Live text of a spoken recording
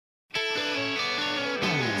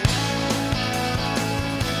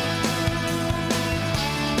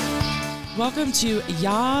Welcome to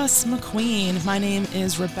Yas McQueen. My name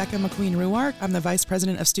is Rebecca McQueen-Ruark. I'm the Vice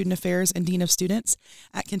President of Student Affairs and Dean of Students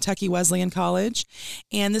at Kentucky Wesleyan College.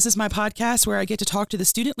 And this is my podcast where I get to talk to the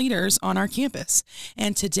student leaders on our campus.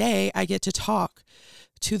 And today I get to talk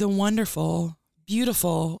to the wonderful,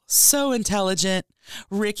 beautiful, so intelligent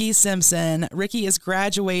Ricky Simpson. Ricky is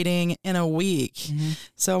graduating in a week. Mm-hmm.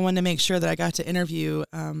 So I wanted to make sure that I got to interview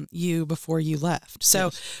you before you left. So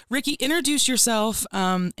yes. Ricky, introduce yourself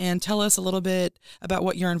and tell us a little bit about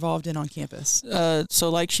what you're involved in on campus. So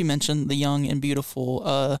like she mentioned, the young and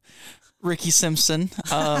beautiful Ricky Simpson.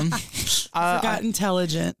 Forgot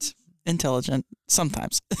intelligent. Intelligent,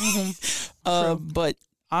 sometimes. Mm-hmm. But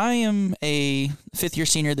I am a fifth-year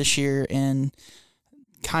senior this year, and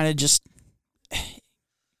kind of just...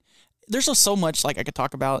 There's just so much like I could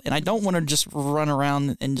talk about, and I don't want to just run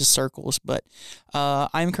around in just circles, but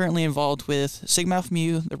I'm currently involved with Sigma Alpha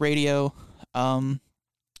Mu, the radio, and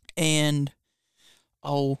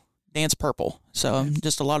Dance Purple. So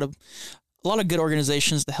just a lot of good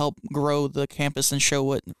organizations to help grow the campus and show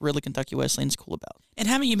what really Kentucky Wesleyan's cool about. And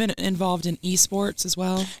haven't you been involved in esports as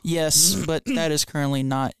well? Yes, but that is currently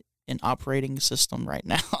not an operating system right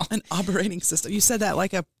now. An operating system. You said that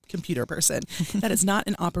like a computer person. That is not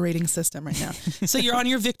an operating system right now. So you're on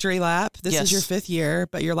your victory lap. This is your fifth year,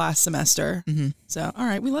 but your last semester. Mm-hmm. So, all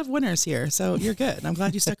right, we love winners here. So you're good. I'm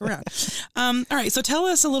glad you stuck around. All right, so tell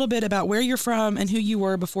us a little bit about where you're from and who you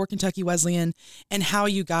were before Kentucky Wesleyan and how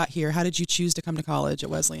you got here. How did you choose to come to college at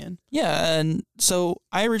Wesleyan? Yeah, and so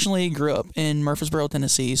I originally grew up in Murfreesboro,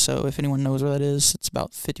 Tennessee. So if anyone knows where that is, it's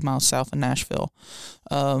about 50 miles south of Nashville.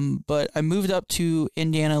 But I moved up to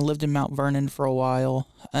Indiana, lived in Mount Vernon for a while,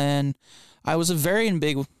 and I was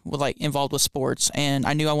involved with sports, and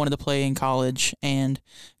I knew I wanted to play in college and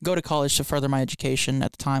go to college to further my education.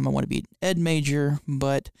 At the time, I wanted to be an ed major,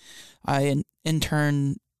 but I in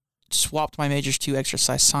turn swapped my majors to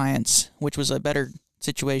exercise science, which was a better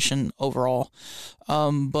situation overall.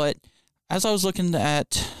 But as I was looking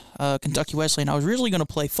at Kentucky Wesleyan, I was originally going to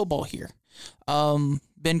play football here.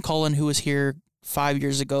 Ben Cullen, who was here 5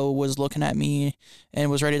 years ago, was looking at me and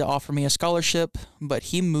was ready to offer me a scholarship, but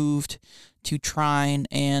he moved to Trine,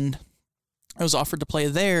 and I was offered to play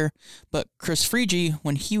there. But Chris Friege,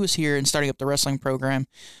 when he was here and starting up the wrestling program,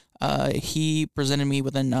 he presented me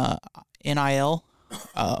with an NIL,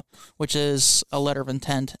 which is a letter of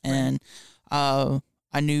intent, and I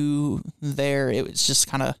knew there it was just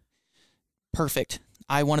kind of perfect.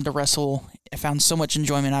 I wanted to wrestle. I found so much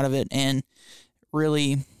enjoyment out of it, and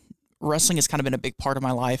really, wrestling has kind of been a big part of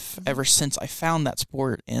my life ever since I found that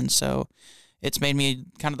sport, and so it's made me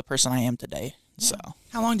kind of the person I am today. Yeah. So,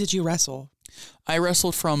 how long did you wrestle? I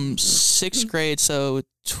wrestled from 6th grade, so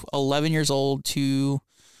 11 years old, to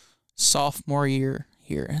sophomore year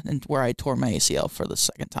here, and where I tore my ACL for the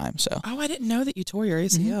second time. So, I didn't know that you tore your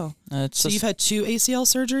ACL. Mm-hmm. So you've had 2 ACL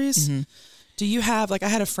surgeries. Mm-hmm. Do you have I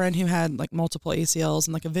had a friend who had multiple ACLs,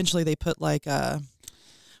 and eventually they put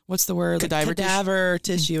what's the word? Cadaver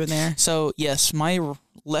tissue in there. So, yes, my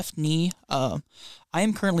left knee, I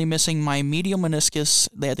am currently missing my medial meniscus.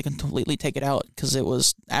 They had to completely take it out because it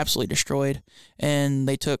was absolutely destroyed. And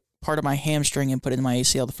they took part of my hamstring and put it in my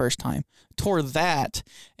ACL the first time. Tore that,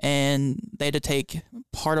 and they had to take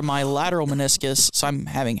part of my lateral meniscus. So I'm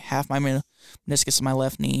having half my meniscus in my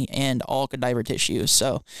left knee and all cadaver tissue.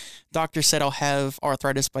 So doctor said I'll have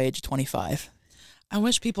arthritis by age 25. I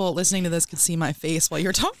wish people listening to this could see my face while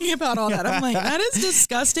you're talking about all that. I'm like, that is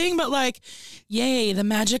disgusting, but yay, the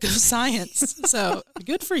magic of science. So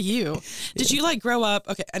good for you. Did you grow up?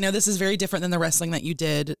 Okay, I know this is very different than the wrestling that you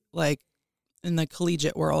did in the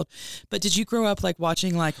collegiate world, but did you grow up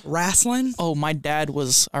watching wrestling? Oh, my dad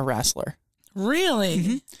was a wrestler.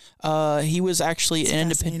 Really? Mm-hmm. He was actually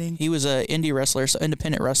He was an indie wrestler, so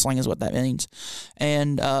independent wrestling is what that means.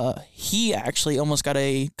 And he actually almost got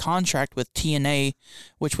a contract with TNA,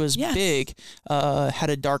 which was big. Had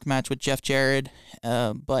a dark match with Jeff Jarrett,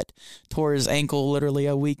 but tore his ankle literally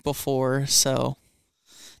a week before. So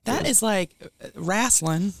that is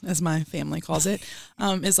wrestling, as my family calls it,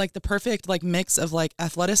 is the perfect mix of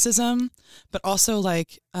athleticism, but also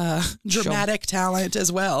dramatic talent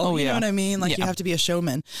as well. Oh, you know what I mean? You have to be a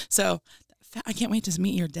showman. So I can't wait to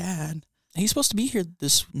meet your dad. He's supposed to be here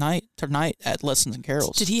tonight at Lessons and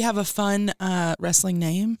Carols. Did he have a fun wrestling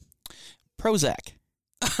name? Prozac.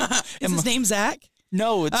 Is his name Zach?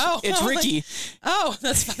 No, it's Ricky.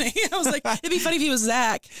 That's funny. I was like, it'd be funny if he was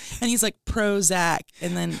Zach, and he's Prozac,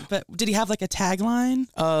 and then, but did he have a tagline?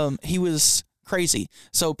 He was crazy.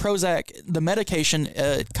 So Prozac, the medication,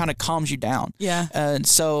 kind of calms you down. Yeah. And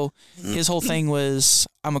so his whole thing was,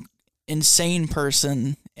 I'm an insane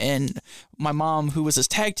person, And my mom, who was his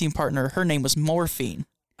tag team partner, her name was Morphine.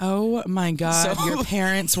 Oh my God, So- your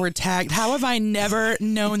parents were tagged. How have I never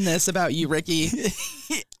known this about you, Ricky?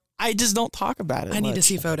 I just don't talk about it. I need to much.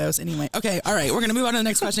 see photos anyway. Okay, all right. We're going to move on to the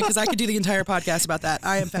next question because I could do the entire podcast about that.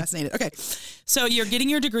 I am fascinated. Okay, so you're getting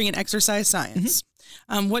your degree in exercise science.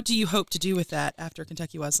 What do you hope to do with that after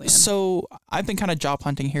Kentucky Wesleyan? So I've been kind of job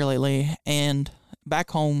hunting here lately, and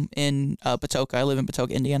back home in Patoka, I live in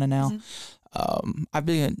Patoka, Indiana now. I've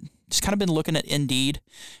been just kind of been looking at Indeed,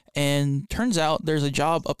 and turns out there's a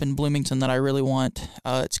job up in Bloomington that I really want.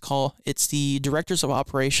 It's the directors of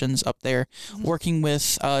operations up there, working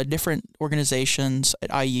with different organizations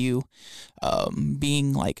at IU,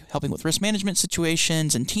 being like helping with risk management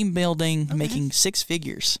situations and team building, making 6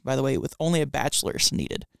 figures, by the way, with only a bachelor's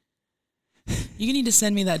needed. You need to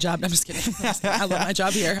send me that job. I'm just kidding. I love my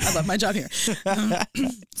job here. So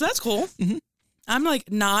that's cool. I'm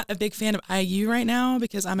like not a big fan of IU right now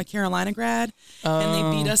because I'm a Carolina grad and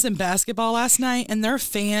they beat us in basketball last night, and their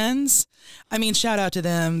fans, I mean, shout out to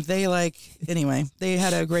them. They they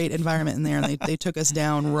had a great environment in there, and they took us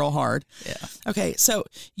down real hard. Yeah. Okay. So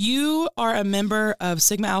you are a member of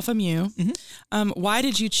Sigma Alpha Mu. Why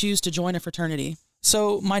did you choose to join a fraternity?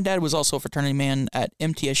 So my dad was also a fraternity man at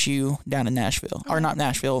MTSU down in Nashville, or not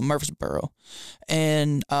Nashville, Murfreesboro.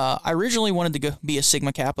 And I originally wanted to go be a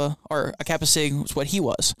Sigma Kappa, or a Kappa Sig was what he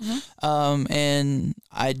was. And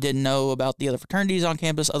I didn't know about the other fraternities on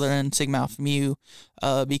campus other than Sigma Alpha Mu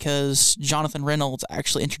because Jonathan Reynolds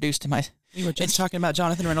actually introduced him. We were just talking about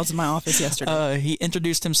Jonathan Reynolds in my office yesterday. He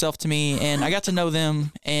introduced himself to me, and I got to know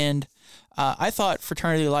them, and I thought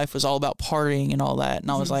fraternity life was all about partying and all that,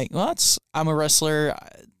 and I was like, well, I'm a wrestler.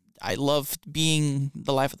 I love being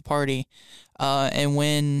the life of the party. And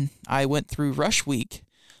when I went through Rush Week,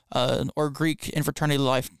 or Greek and Fraternity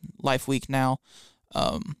Life Week now,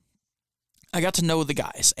 I got to know the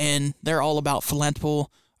guys, and they're all about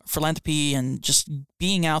philanthropy and just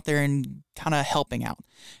being out there and kind of helping out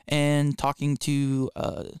and talking to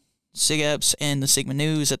SIGEPs and the Sigma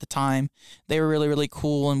News at the time. They were really, really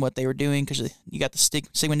cool in what they were doing because you got the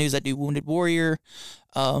Sigma News that do Wounded Warrior.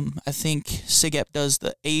 I think SIGEP does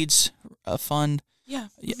the AIDS fund. Yeah.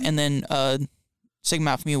 And then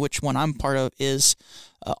Sigma Alpha Mu, which one I'm part of, is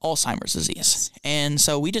Alzheimer's disease. Yes. And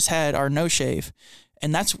so we just had our No Shave,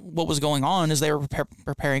 and that's what was going on is they were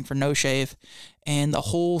preparing for No Shave, and the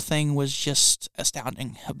whole thing was just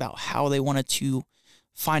astounding about how they wanted to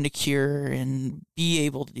find a cure and be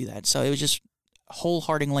able to do that. So it was just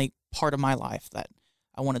wholeheartedly part of my life that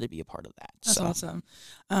I wanted to be a part of that. That's awesome.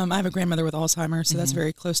 I have a grandmother with Alzheimer's, so that's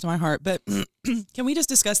very close to my heart. But can we just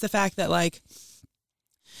discuss the fact that like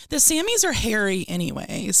the Sammys are hairy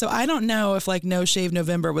anyway? So I don't know if like No Shave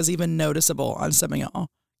November was even noticeable on some of y'all.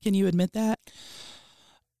 Can you admit that?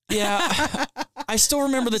 Yeah. I still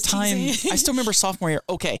remember the time. I still remember sophomore year.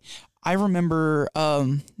 Okay. I remember,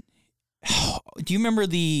 do you remember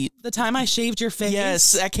the time I shaved your face?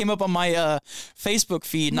 Yes, that came up on my Facebook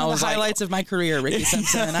feed, and I was the like, highlights of my career, Ricky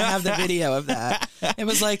Simpson. I have the video of that. It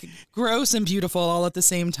was like gross and beautiful all at the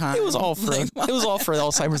same time. it was all for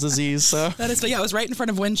Alzheimer's disease. So that is, but yeah, it was right in front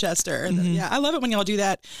of Winchester. Yeah, I love it when y'all do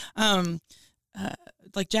that.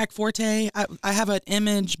 Like Jack Forte, I have an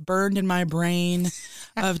image burned in my brain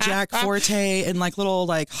of Jack Forte in like little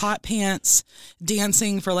like hot pants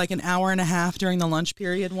dancing for like an hour and a half during the lunch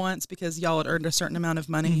period once because y'all had earned a certain amount of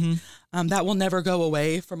money. That will never go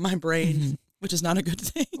away from my brain, which is not a good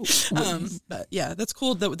thing. But yeah, that's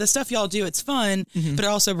cool. The stuff y'all do, it's fun, but it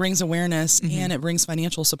also brings awareness and it brings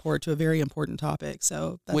financial support to a very important topic.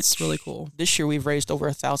 So that's really cool. This year we've raised over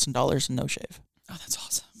 $1,000 in No Shave. Oh, that's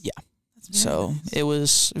awesome. Yeah. So it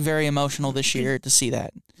was very emotional this year to see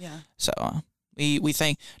that. Yeah. So we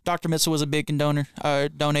thank Dr. Mitzel was a big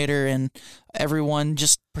donator, and everyone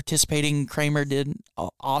just participating. Kramer did an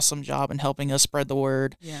awesome job in helping us spread the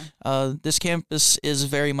word. Yeah. This campus is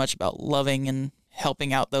very much about loving and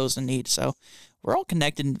helping out those in need. So we're all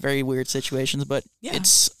connected in very weird situations, but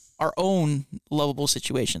it's our own lovable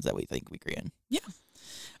situations that we think we create. Yeah.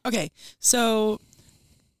 Okay. So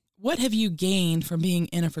what have you gained from being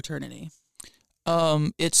in a fraternity?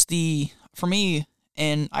 For me,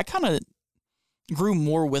 and I kind of grew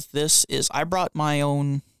more with this, is I brought my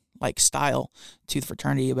own like style to the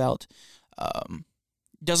fraternity about,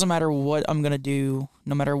 doesn't matter what I'm going to do,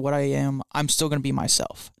 no matter what I am, I'm still going to be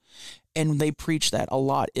myself. And they preach that a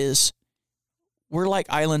lot is we're like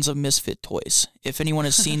islands of misfit toys. If anyone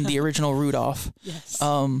has seen the original Rudolph, yes.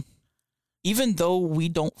 Even though we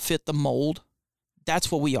don't fit the mold,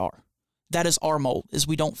 that's what we are. That is our mold, is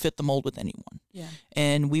we don't fit the mold with anyone. Yeah.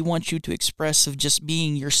 And we want you to express of just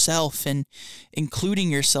being yourself and including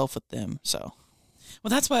yourself with them. So Well,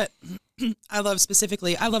 that's what I love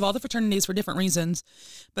specifically. I love all the fraternities for different reasons,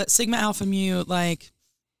 but Sigma Alpha Mu, like,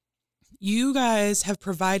 you guys have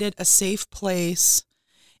provided a safe place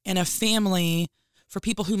and a family for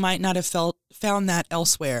people who might not have found that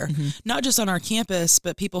elsewhere, not just on our campus,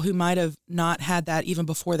 but people who might have not had that even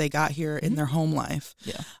before they got here in their home life.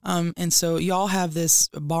 Yeah. And so y'all have this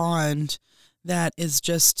bond that is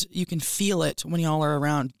just, you can feel it when y'all are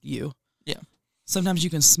around you. Yeah. Sometimes you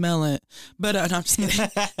can smell it, but no, I'm just kidding.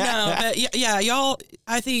 No, but yeah, y'all,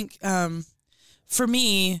 I think for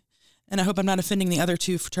me, and I hope I'm not offending the other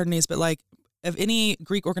two fraternities, but like, of any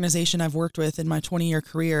Greek organization I've worked with in my 20-year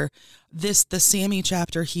career, the SAMI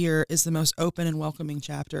chapter here is the most open and welcoming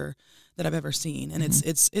chapter that I've ever seen. And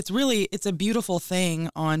it's really a beautiful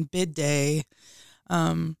thing on bid day,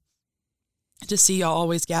 to see y'all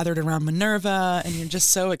always gathered around Minerva, and you're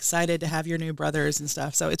just so excited to have your new brothers and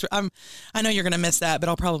stuff. So I know you're going to miss that, but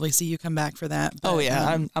I'll probably see you come back for that. But, oh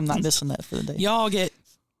yeah. I'm not missing that for the day.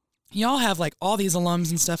 Y'all have like all these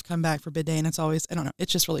alums and stuff come back for bid day, and it's always, I don't know,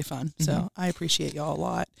 it's just really fun. So I appreciate y'all a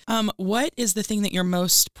lot. What is the thing that you're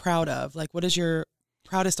most proud of? Like, what is your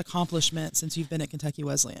proudest accomplishment since you've been at Kentucky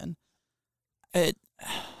Wesleyan?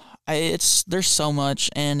 There's so much,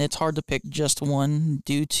 and it's hard to pick just one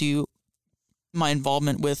due to my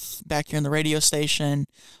involvement with back here in the radio station.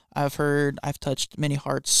 I've touched many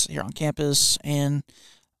hearts here on campus, and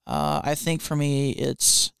I think for me,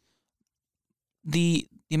 it's the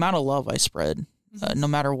amount of love I spread, no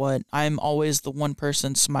matter what. I'm always the one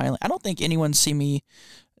person smiling. I don't think anyone see me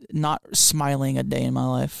not smiling a day in my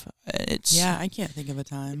life. I can't think of a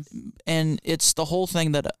time. And it's the whole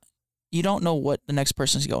thing that you don't know what the next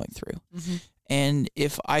person's going through. And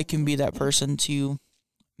if I can be that person to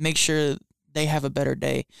make sure they have a better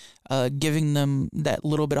day, giving them that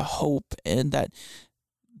little bit of hope, and that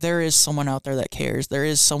there is someone out there that cares. There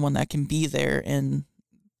is someone that can be there, and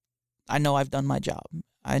I know I've done my job.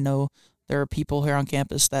 I know there are people here on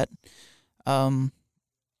campus that it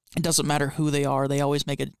doesn't matter who they are. They always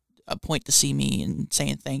make a point to see me and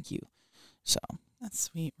saying thank you. So that's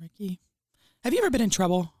sweet, Ricky. Have you ever been in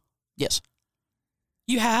trouble? Yes.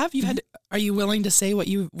 You have? Are you willing to say what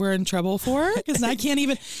you were in trouble for? Because I can't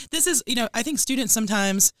even, this is, I think students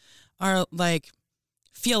sometimes are like,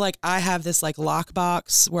 feel like I have this like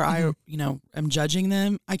lockbox where I, am judging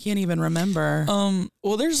them. I can't even remember.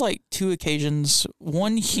 Well, there's like two occasions,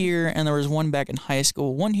 one here and there was one back in high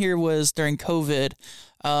school. One here was during COVID.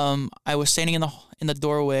 I was standing in the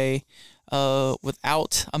doorway,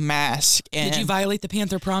 without a mask. And did you violate the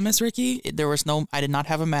Panther Promise, Ricky? I did not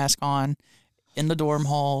have a mask on in the dorm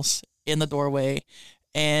halls, in the doorway.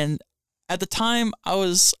 And at the time, I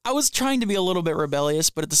was trying to be a little bit rebellious,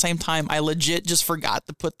 but at the same time, I legit just forgot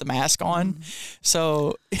to put the mask on.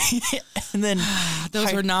 So, and then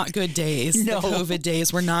those were not good days. No. The COVID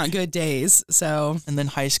days were not good days. So, and then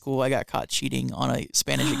high school, I got caught cheating on a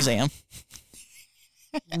Spanish exam.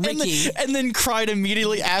 Ricky. And then cried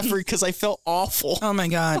immediately after because I felt awful. Oh my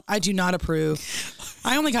God, I do not approve.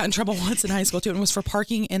 I only got in trouble once in high school too, and it was for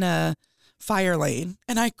parking in a fire lane,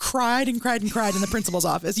 and I cried and cried and cried in the principal's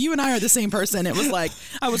office. You and I are the same person. It was like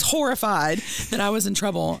I was horrified that I was in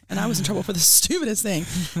trouble, and I was in trouble for the stupidest thing.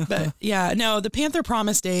 But yeah, no, the Panther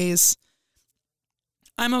Promise days,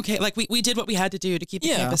 I'm okay. Like we did what we had to do to keep the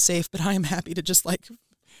campus safe, but I am happy to just like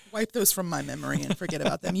wipe those from my memory and forget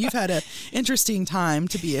about them. You've had an interesting time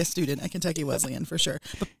to be a student at Kentucky Wesleyan for sure,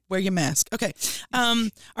 but wear your mask. Okay. All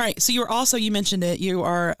right. So you mentioned it. You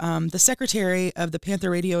are the secretary of the Panther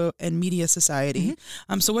Radio and Media Society.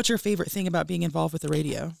 So what's your favorite thing about being involved with the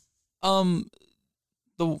radio?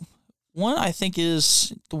 The one I think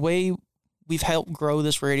is the way we've helped grow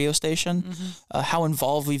this radio station, how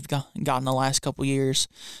involved we've gotten the last couple years,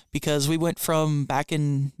 because we went from back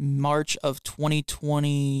in March of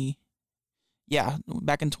 2020,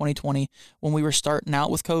 back in 2020, when we were starting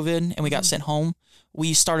out with COVID and we got sent home,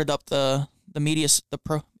 we started up the media,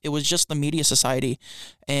 it was just the Media Society,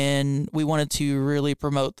 and we wanted to really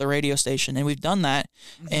promote the radio station, and we've done that,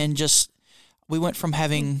 and we went from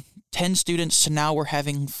having 10 students to now we're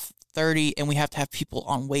having 30, and we have to have people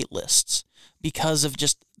on wait lists because of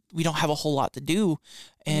we don't have a whole lot to do.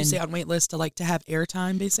 And you say on wait list to have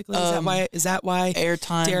airtime, basically? Is that why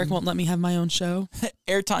airtime, Derek won't let me have my own show?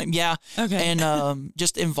 Airtime, yeah. Okay. And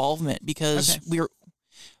just involvement, because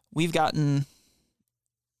we've got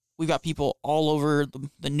people all over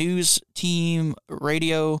the news team,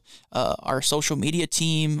 radio, our social media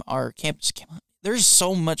team, our campus. There's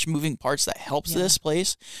so much moving parts that helps this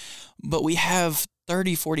place, but we have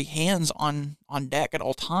 30, 40 hands on deck at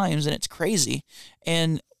all times, and it's crazy.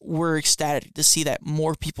 And we're ecstatic to see that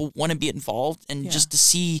more people want to be involved, and just to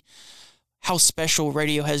see how special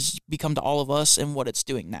radio has become to all of us and what it's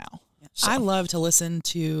doing now. So. I love to listen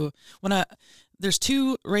to there's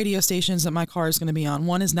 2 radio stations that my car is going to be on.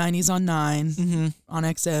 One is 90s on 9 on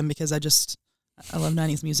XM because I love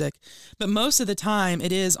 90s music. But most of the time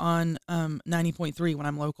it is on 90.3 when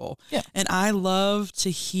I'm local. Yeah. And I love to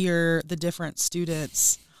hear the different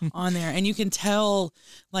students on there. And you can tell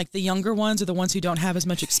like the younger ones are the ones who don't have as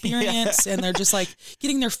much experience and they're just like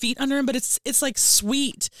getting their feet under them. But it's like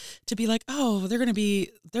sweet to be like, oh, they're going to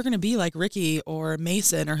be like Ricky or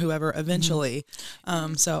Mason or whoever eventually.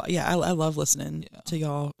 So yeah, I love listening to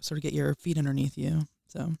y'all sort of get your feet underneath you.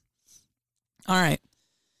 So, all right.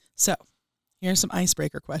 So here's some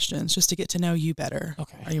icebreaker questions just to get to know you better.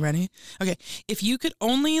 Okay. Are you ready? Okay. If you could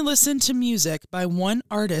only listen to music by one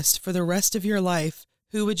artist for the rest of your life,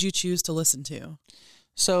 who would you choose to listen to?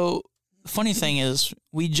 So the funny thing is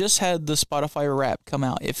we just had the Spotify Wrap come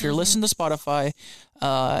out. If you're listening to Spotify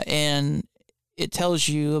and it tells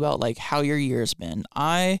you about like how your year's been.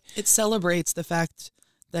 It celebrates the fact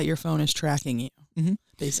that your phone is tracking you,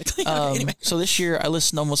 basically. Okay, anyway. So this year I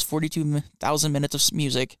listened to almost 42,000 minutes of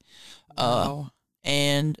music. Wow.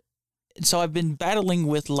 And so I've been battling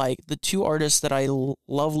with like the 2 artists that I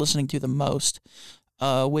love listening to the most,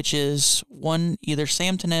 which is one, either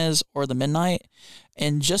Sam Tenez or The Midnight.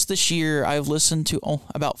 And just this year I've listened to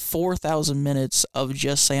about 4,000 minutes of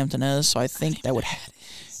just Sam Tenez. So I think that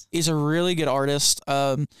is a really good artist.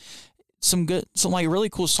 Some like really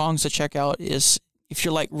cool songs to check out is if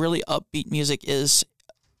you're like really upbeat music is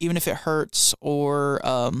Even If It Hurts, or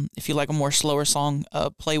if you like a more slower song,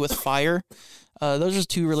 Play With Fire. Those are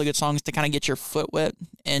 2 really good songs to kind of get your foot wet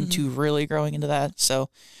and to really growing into that. So,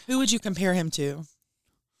 who would you compare him to?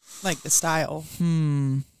 Like the style?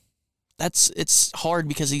 It's hard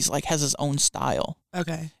because he's like has his own style.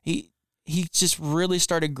 Okay. He just really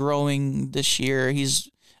started growing this year.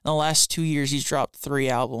 In the last 2 years, he's dropped 3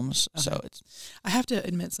 albums. Okay. So I have to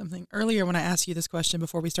admit something. Earlier when I asked you this question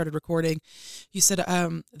before we started recording, you said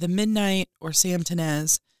The Midnight or Sam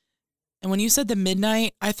Tenez. And when you said The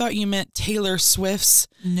Midnight, I thought you meant Taylor Swift's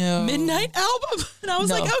Midnight album. And I was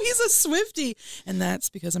like, oh, he's a Swiftie. And that's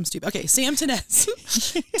because I'm stupid. Okay, Sam Tenez.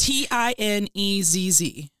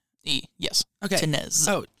 Tinezz. Yes. Okay. Tenez.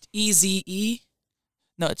 Oh, Eze?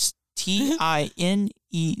 No, it's Tinezze.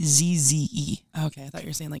 Okay, I thought you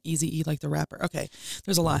were saying like Eazy-E, like the rapper. Okay,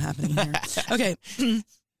 there's a lot happening here. Okay.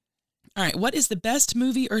 All right, what is the best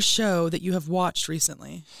movie or show that you have watched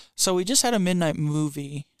recently? So we just had a midnight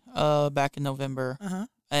movie back in November,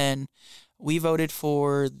 and we voted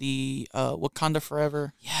for the Wakanda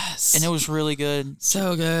Forever. Yes. And it was really good.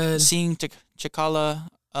 So good. Seeing T'Challa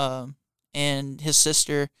and his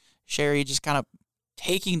sister, Sherry, just kind of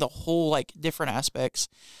taking the whole, like, different aspects.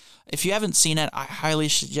 If you haven't seen it, I highly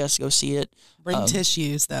suggest go see it. Bring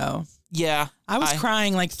tissues, though. Yeah. I was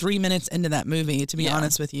crying like 3 minutes into that movie, to be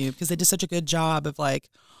honest with you, because they did such a good job of, like,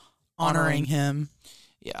 honoring him.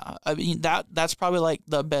 Yeah. I mean, that's probably, like,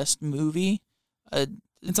 the best movie.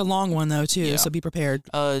 It's a long one, though, too, so be prepared.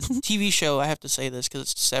 TV show, I have to say this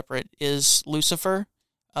because it's separate, is Lucifer.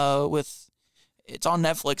 It's on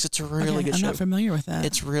Netflix. It's a really good show. I'm not familiar with that.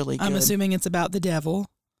 It's really good. I'm assuming it's about the devil.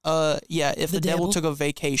 Yeah, if the devil took a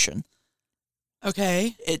vacation.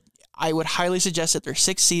 Okay. I would highly suggest it. There's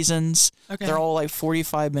 6 seasons. Okay. They're all like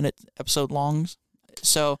 45-minute episode longs.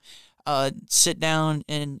 So, sit down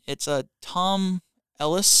and it's Tom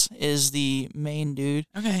Ellis is the main dude.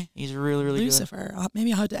 Okay. He's really, really Lucifer. good.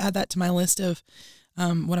 Maybe I'll have to add that to my list of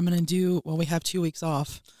what I'm going to do while we have 2 weeks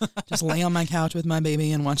off. Just lay on my couch with my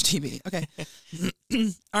baby and watch TV. Okay.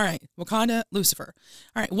 All right. Wakanda, Lucifer.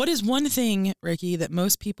 All right. What is one thing, Ricky, that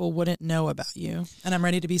most people wouldn't know about you? And I'm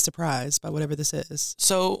ready to be surprised by whatever this is.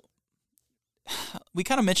 So we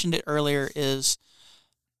kind of mentioned it earlier is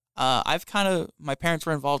my parents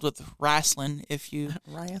were involved with wrestling,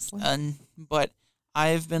 Wrestling? But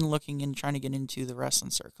I've been looking and trying to get into the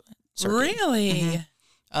wrestling circuit. Really?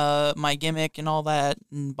 Mm-hmm. My gimmick and all that,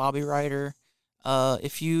 and Bobby Ryder.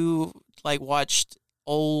 If you like watched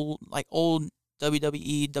old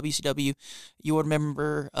WWE, WCW, you would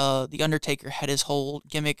remember the Undertaker had his whole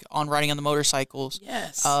gimmick on riding on the motorcycles.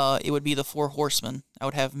 Yes. It would be the 4 Horsemen. I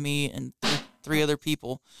would have me and 3 other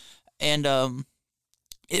people, and I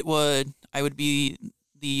would be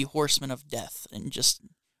the Horseman of Death and just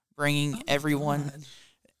bringing everyone.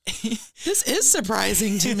 This is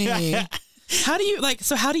surprising to me. How do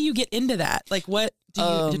you get into that? Like, what do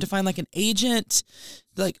you to find like an agent?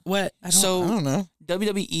 Like what? I don't know.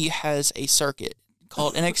 WWE has a circuit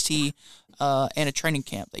called NXT and a training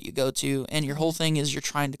camp that you go to, and your whole thing is you're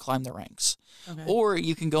trying to climb the ranks. Okay. Or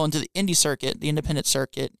you can go into the indie circuit, the independent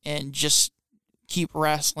circuit, and just keep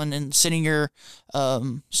wrestling and sending your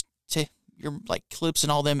your like clips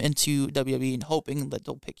and all them into WWE and hoping that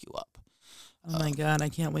they'll pick you up. Oh my God, I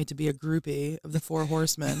can't wait to be a groupie of the Four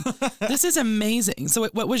Horsemen. This is amazing. So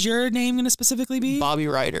what was your name going to specifically be? Bobby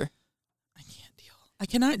Ryder. I can't deal. I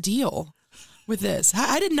cannot deal with this.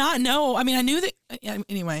 I did not know. I mean, I knew that.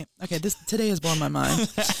 Anyway, okay, today has blown my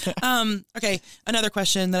mind. Okay, another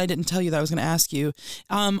question that I didn't tell you that I was going to ask you.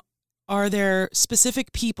 Are there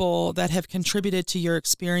specific people that have contributed to your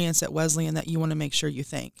experience at Wesleyan that you want to make sure you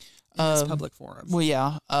thank in this public forum? Well,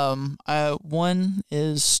 yeah. One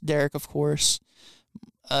is Derek, of course.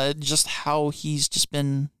 Just how he's just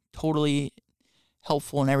been totally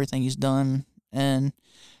helpful in everything he's done, and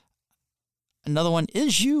another one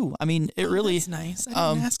is you. I mean, it really. That's nice.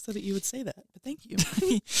 I didn't ask so that you would say that, but thank you.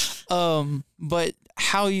 But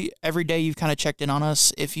how every day you've kind of checked in on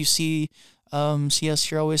us. If you see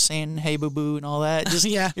us, you're always saying, hey, boo-boo, and all that. Just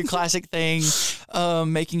yeah. Your classic thing,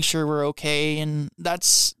 making sure we're okay. And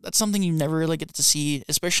that's something you never really get to see,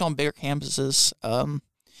 especially on bigger campuses,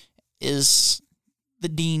 is the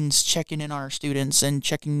deans checking in on our students and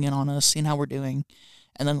checking in on us, seeing how we're doing.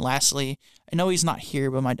 And then lastly, I know he's not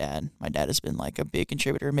here, but my dad has been like a big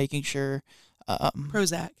contributor, making sure.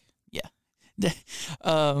 Prozac.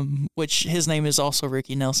 Which his name is also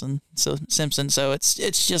Ricky Nelson Simpson. So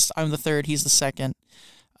it's just I'm the third, he's the second.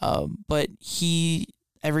 But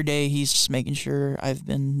every day he's just making sure I've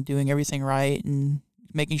been doing everything right and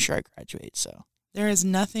making sure I graduate. So there is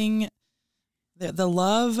nothing. The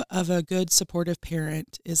love of a good supportive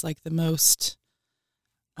parent is like the most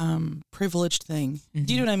privileged thing. Mm-hmm.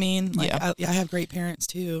 Do you know what I mean? Like, yeah. I have great parents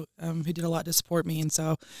too, who did a lot to support me, and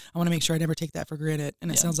so I want to make sure I never take that for granted.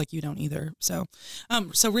 And it sounds like you don't either. So,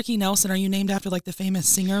 so Ricky Nelson, are you named after like the famous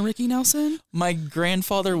singer Ricky Nelson? My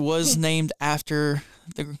grandfather was named after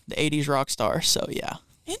the 80s rock star. So yeah.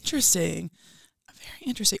 Interesting. Very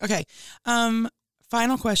interesting. Okay.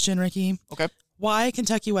 Final question, Ricky. Okay. Why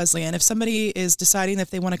Kentucky Wesleyan? If somebody is deciding if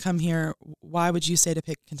they want to come here, why would you say to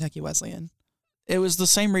pick Kentucky Wesleyan? It was the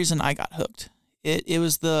same reason I got hooked. It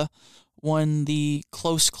was the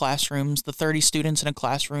close classrooms, the 30 students in a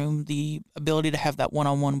classroom, the ability to have that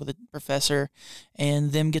one-on-one with a professor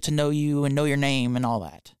and them get to know you and know your name and all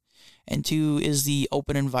that. And two is the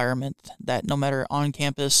open environment that no matter on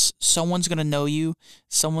campus, someone's going to know you,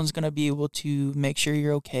 someone's going to be able to make sure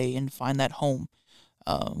you're okay and find that home.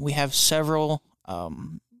 We have several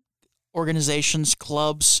organizations,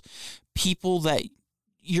 clubs, people that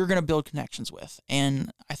you're going to build connections with.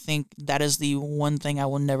 And I think that is the one thing I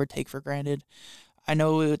will never take for granted. I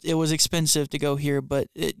know it was expensive to go here, but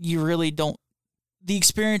you really don't, the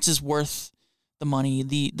experience is worth the money,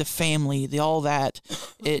 the family, all that.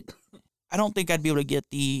 I don't think I'd be able to get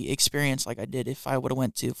the experience like I did if I would have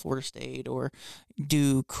went to Florida State or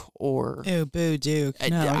Duke or... Oh, boo, Duke.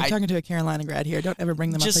 No, I'm talking to a Carolina grad here. Don't ever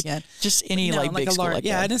bring them up again. Just any big school like that.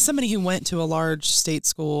 Yeah, and as somebody who went to a large state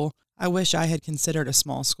school, I wish I had considered a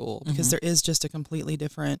small school because there is just a completely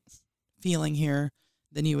different feeling here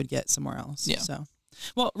than you would get somewhere else. Yeah. So,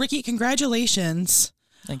 well, Ricky, congratulations.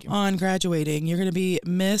 Thank you. On graduating. You're going to be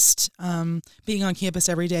missed being on campus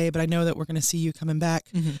every day, but I know that we're going to see you coming back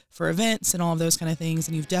for events and all of those kind of things,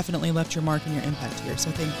 and you've definitely left your mark and your impact here, so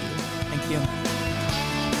thank you. Thank you.